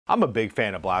I'm a big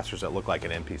fan of blasters that look like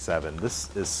an MP7.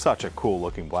 This is such a cool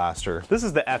looking blaster. This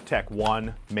is the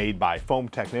FTEC1 made by Foam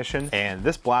Technician, and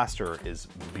this blaster is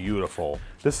beautiful.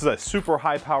 This is a super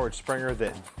high powered Springer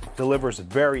that delivers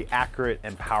very accurate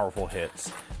and powerful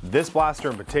hits. This blaster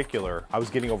in particular, I was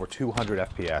getting over 200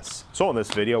 FPS. So in this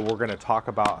video, we're gonna talk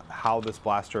about how this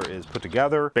blaster is put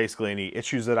together, basically any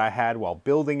issues that I had while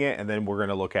building it, and then we're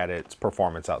gonna look at its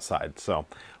performance outside. So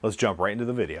let's jump right into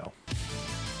the video.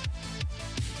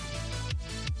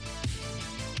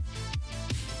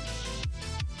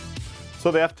 So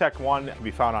the FTEC1 can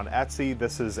be found on Etsy.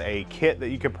 This is a kit that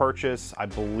you can purchase. I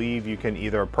believe you can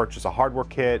either purchase a hardware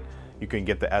kit, you can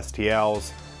get the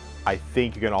STLs. I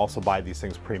think you can also buy these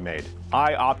things pre-made.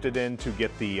 I opted in to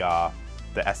get the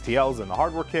STLs and the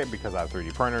hardware kit because I have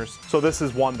 3D printers. So this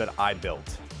is one that I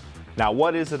built. Now,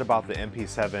 what is it about the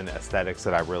MP7 aesthetics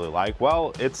that I really like?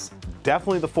 Well, it's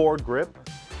definitely the forward grip.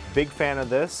 Big fan of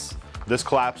this. This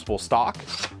collapsible stock,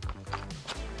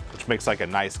 which makes like a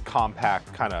nice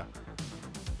compact kind of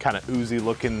oozy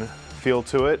looking feel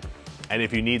to it. And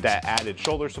if you need that added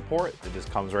shoulder support, it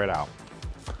just comes right out.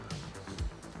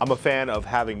 I'm a fan of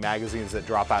having magazines that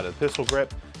drop out of the pistol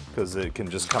grip because it can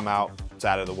just come out, it's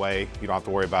out of the way. You don't have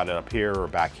to worry about it up here or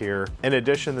back here. In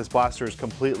addition, this blaster is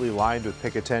completely lined with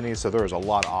Picatinny, so there's a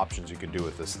lot of options you can do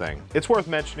with this thing. It's worth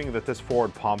mentioning that this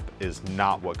forward pump is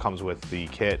not what comes with the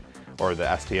kit or the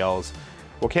STLs.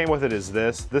 What came with it is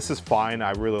this. This is fine,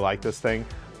 I really like this thing.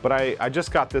 But I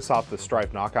just got this off the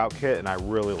Strife Knockout kit and I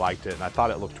really liked it, and I thought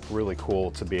it looked really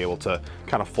cool to be able to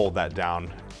kind of fold that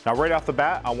down. Now right off the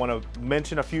bat, I want to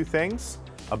mention a few things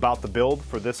about the build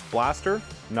for this blaster.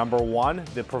 Number one,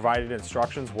 the provided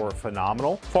instructions were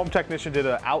phenomenal. Foam Technician did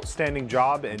an outstanding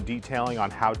job in detailing on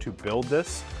how to build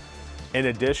this. In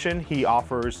addition, he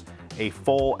offers a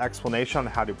full explanation on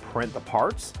how to print the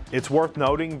parts. It's worth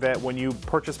noting that when you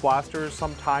purchase blasters,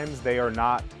 sometimes they are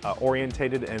not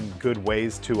orientated in good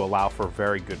ways to allow for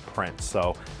very good prints.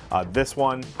 So this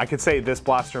one, I could say this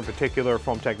blaster in particular,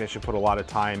 Foam Technician put a lot of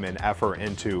time and effort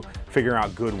into figuring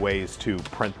out good ways to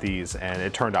print these, and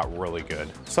it turned out really good.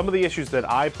 Some of the issues that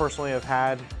I personally have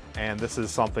had, and this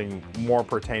is something more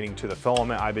pertaining to the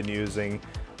filament I've been using,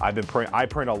 I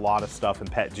print a lot of stuff in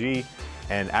PETG,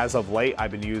 and as of late I've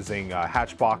been using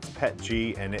Hatchbox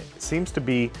PETG, and it seems to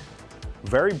be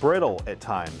very brittle at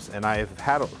times, and I've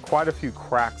had quite a few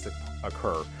cracks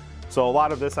occur. So a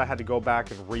lot of this I had to go back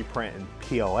and reprint in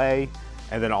PLA,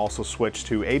 and then also switch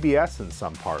to ABS in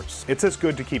some parts. It's just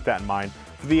good to keep that in mind.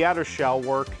 For the outer shell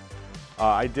work,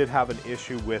 I did have an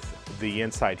issue with the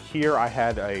inside here. I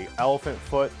had a elephant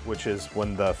foot, which is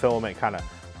when the filament kind of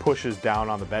pushes down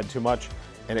on the bed too much,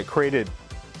 and it created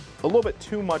a little bit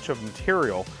too much of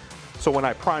material. So when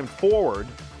I primed forward,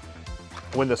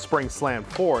 when the spring slammed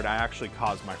forward, I actually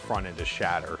caused my front end to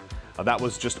shatter. That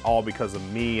was just all because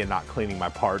of me and not cleaning my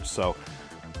parts. So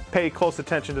pay close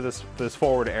attention to this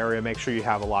forward area. Make sure you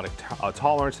have a lot of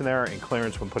tolerance in there and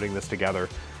clearance when putting this together.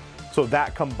 So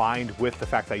that combined with the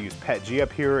fact that I used PETG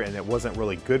up here and it wasn't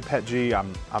really good PETG,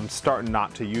 I'm starting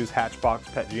not to use Hatchbox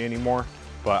PETG anymore,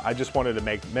 but I just wanted to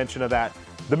make mention of that.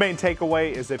 The main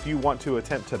takeaway is if you want to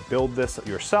attempt to build this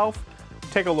yourself,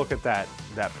 take a look at that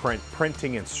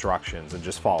printing instructions and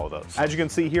just follow those. As you can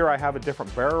see here, I have a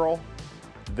different barrel.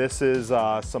 This is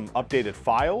some updated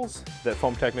files that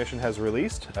Foam Technician has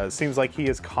released. It seems like he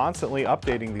is constantly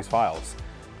updating these files.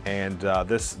 And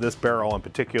this barrel in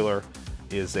particular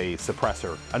is a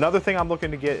suppressor. Another thing I'm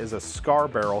looking to get is a scar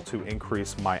barrel to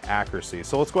increase my accuracy.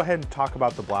 So let's go ahead and talk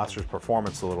about the blaster's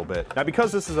performance a little bit. Now,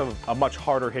 because this is a much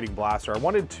harder hitting blaster, I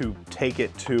wanted to take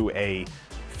it to a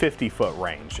 50-foot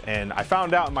range. And I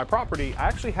found out in my property, I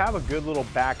actually have a good little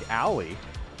back alley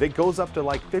that goes up to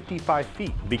like 55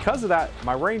 feet. Because of that,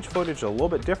 my range footage is a little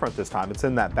bit different this time. It's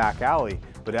in that back alley,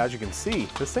 but as you can see,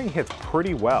 this thing hits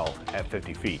pretty well at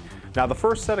 50 feet. Now, the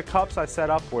first set of cups I set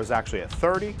up was actually at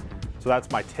 30. So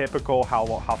that's my typical how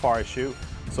far I shoot.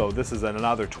 So this is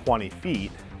another 20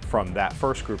 feet from that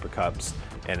first group of cups.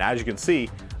 And as you can see,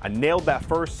 I nailed that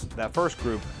first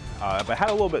group, but had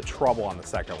a little bit of trouble on the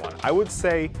second one. I would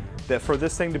say that for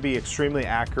this thing to be extremely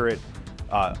accurate,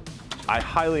 I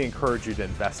highly encourage you to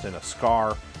invest in a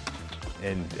scar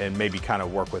and maybe kind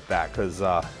of work with that, because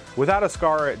without a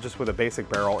scar, just with a basic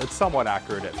barrel, it's somewhat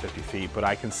accurate at 50 feet, but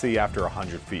I can see after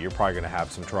 100 feet, you're probably gonna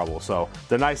have some trouble. So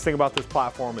the nice thing about this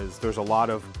platform is there's a lot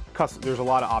of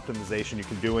optimization you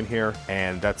can do in here,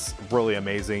 and that's really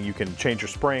amazing. You can change your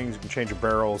springs, you can change your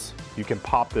barrels, you can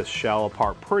pop this shell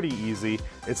apart pretty easy.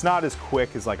 It's not as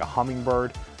quick as like a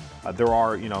Hummingbird. There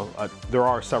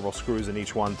are several screws in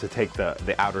each one to take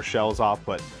the outer shells off,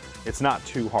 but it's not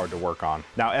too hard to work on.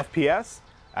 Now FPS,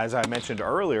 as I mentioned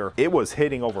earlier, it was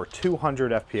hitting over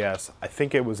 200 FPS. I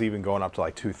think it was even going up to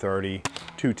like 230,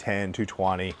 210,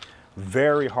 220.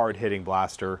 Very hard hitting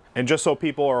blaster. And just so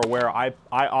people are aware, I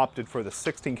opted for the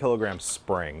 16 kilogram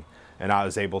spring, and I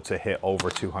was able to hit over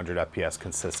 200 FPS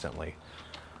consistently.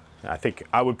 I think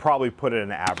I would probably put it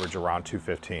an average around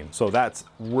 215. So that's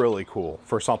really cool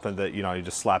for something that, you know, you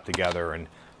just slap together and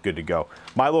good to go.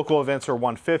 My local events are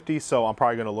 150, so I'm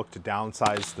probably gonna look to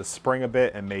downsize the spring a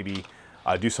bit and maybe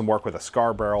do some work with a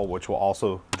scar barrel, which will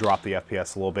also drop the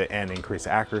FPS a little bit and increase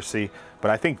accuracy.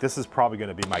 But I think this is probably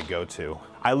gonna be my go-to.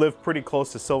 I live pretty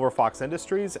close to Silver Fox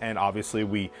Industries, and obviously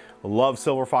we love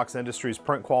Silver Fox Industries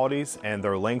print qualities, and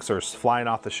their links are flying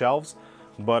off the shelves.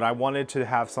 But I wanted to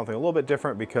have something a little bit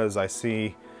different because I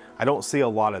don't see a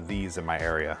lot of these in my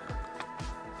area.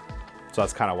 So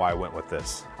that's kind of why I went with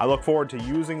this. I look forward to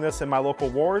using this in my local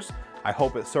wars. I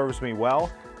hope it serves me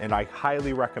well, and I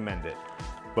highly recommend it.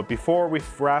 But before we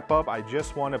wrap up, I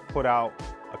just want to put out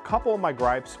a couple of my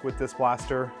gripes with this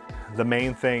blaster. The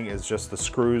main thing is just the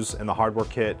screws in the hardware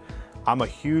kit. I'm a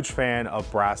huge fan of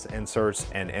brass inserts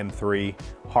and M3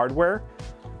 hardware.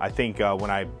 I think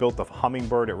when I built the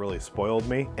Hummingbird, it really spoiled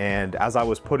me. And as I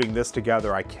was putting this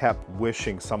together, I kept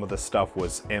wishing some of the stuff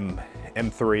was M3,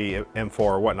 M4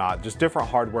 or whatnot, just different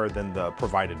hardware than the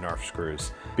provided Nerf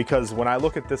screws. Because when I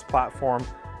look at this platform,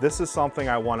 this is something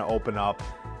I want to open up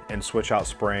and switch out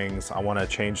springs. I want to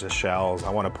change the shells.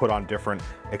 I want to put on different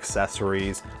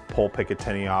accessories, pull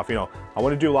Picatinny off. You know, I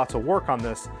want to do lots of work on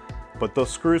this, but those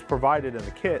screws provided in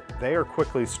the kit, they are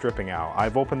quickly stripping out.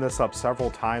 I've opened this up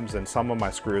several times and some of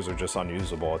my screws are just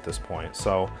unusable at this point.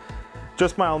 So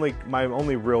just my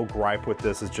only real gripe with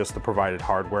this is just the provided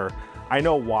hardware. I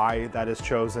know why that is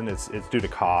chosen. It's due to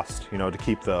cost, you know, to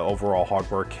keep the overall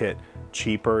hardware kit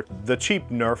cheaper. The cheap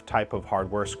Nerf type of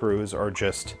hardware screws are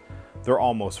just, they're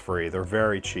almost free. They're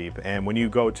very cheap. And when you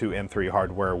go to M3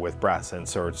 hardware with brass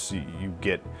inserts, you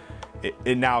get,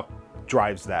 it now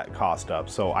drives that cost up.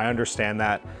 So I understand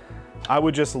that. I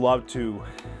would just love to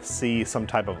see some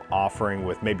type of offering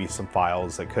with maybe some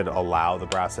files that could allow the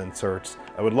brass inserts.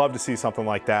 I would love to see something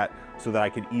like that so that I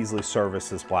could easily service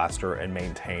this blaster and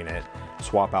maintain it,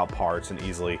 swap out parts and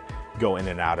easily go in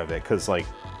and out of it. Cause like,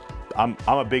 I'm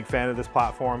a big fan of this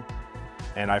platform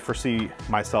and I foresee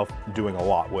myself doing a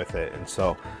lot with it. And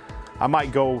so I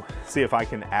might go see if I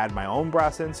can add my own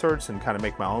brass inserts and kind of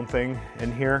make my own thing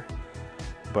in here.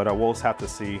 But we'll just have to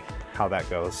see how that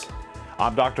goes.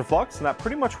 I'm DrFlux, and that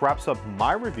pretty much wraps up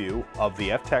my review of the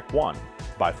FTEC1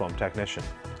 by Foam Technician.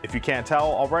 If you can't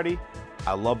tell already,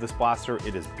 I love this blaster.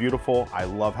 It is beautiful. I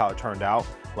love how it turned out.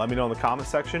 Let me know in the comment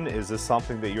section, is this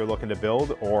something that you're looking to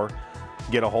build or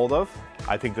get a hold of?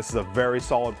 I think this is a very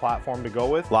solid platform to go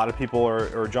with. A lot of people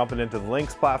are jumping into the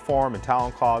Lynx platform and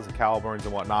Talon Claws and Caliburns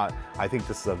and whatnot. I think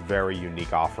this is a very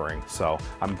unique offering, so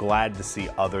I'm glad to see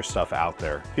other stuff out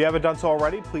there. If you haven't done so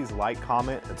already, please like,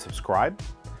 comment, and subscribe,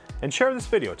 and share this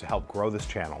video to help grow this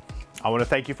channel. I want to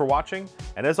thank you for watching,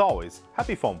 and as always,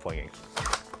 happy foam flinging.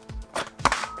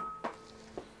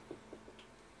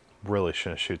 Really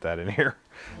shouldn't shoot that in here.